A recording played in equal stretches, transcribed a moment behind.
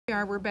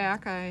We're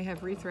back. I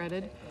have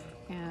rethreaded,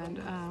 and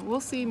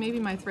we'll see. Maybe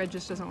my thread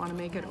just doesn't want to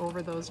make it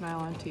over those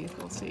nylon teeth.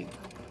 We'll see.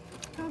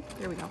 Oh,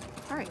 there we go.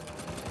 All right.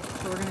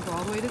 So we're going to go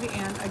all the way to the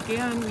end.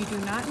 Again, we do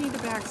not need to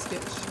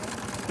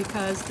backstitch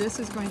because this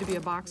is going to be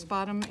a box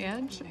bottom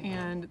edge,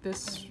 and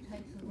this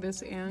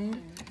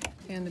end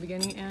and the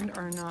beginning end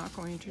are not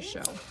going to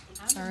show.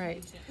 All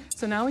right.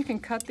 So now we can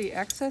cut the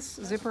excess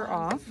zipper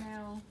off.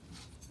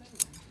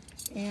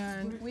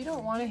 And we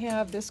don't want to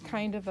have this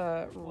kind of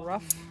a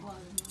rough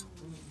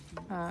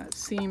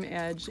seam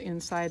edge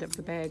inside of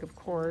the bag, of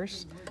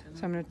course.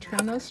 So I'm going to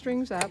trim those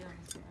strings up.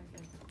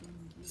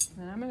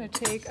 And I'm going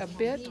to take a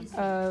bit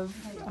of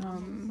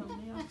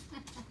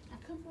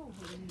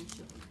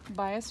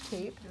bias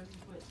tape.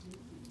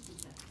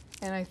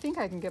 And I think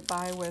I can get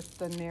by with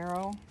the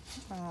narrow.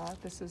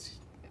 This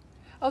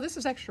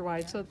is extra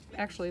wide, so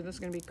actually this is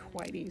going to be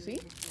quite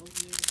easy.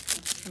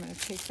 I'm going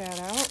to take that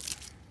out.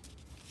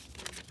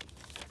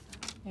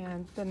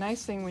 And the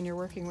nice thing when you're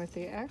working with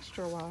the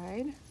extra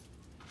wide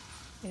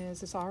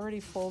is it's already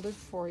folded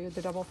for you.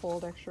 The double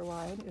fold extra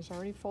wide is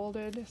already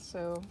folded,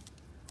 so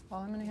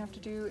all I'm going to have to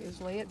do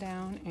is lay it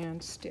down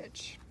and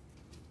stitch.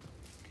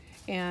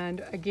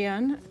 And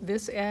again,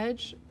 this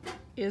edge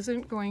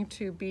isn't going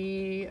to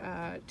be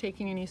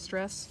taking any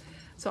stress,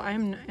 so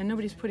and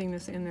nobody's putting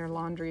this in their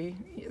laundry,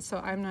 so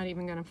I'm not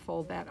even going to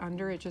fold that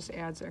under. It just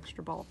adds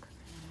extra bulk.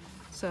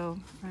 So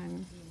I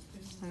don't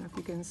know if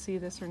you can see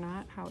this or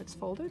not, how it's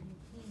folded.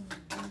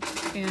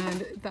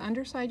 And the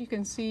underside you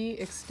can see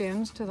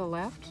extends to the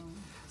left,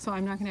 so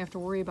I'm not going to have to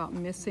worry about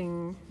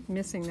missing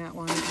that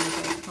one as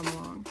I come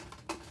along.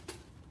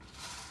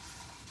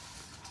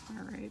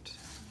 All right,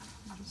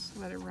 I'll just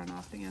let it run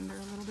off the end there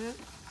a little bit.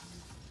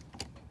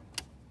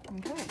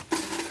 Okay.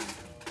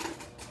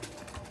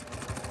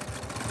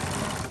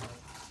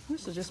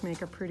 This will just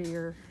make a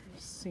prettier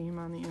seam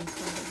on the inside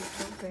of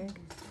the tote bag.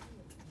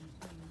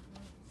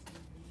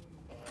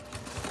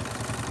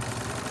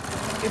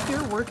 If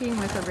you're working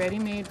with a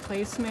ready-made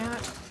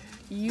placemat,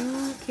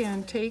 you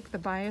can take the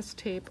bias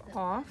tape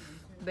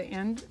off the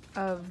end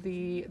of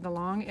the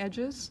long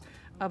edges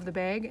of the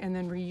bag and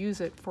then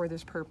reuse it for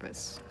this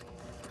purpose.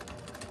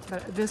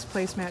 But this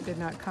placemat did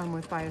not come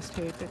with bias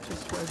tape, it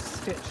just was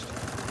stitched.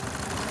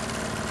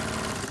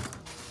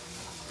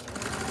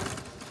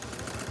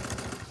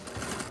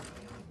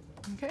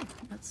 Okay,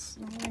 that's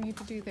all I need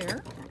to do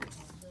there.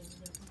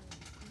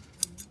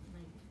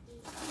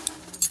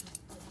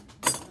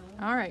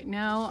 All right,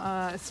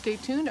 now stay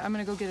tuned. I'm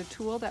going to go get a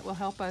tool that will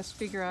help us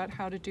figure out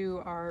how to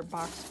do our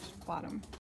boxed bottom.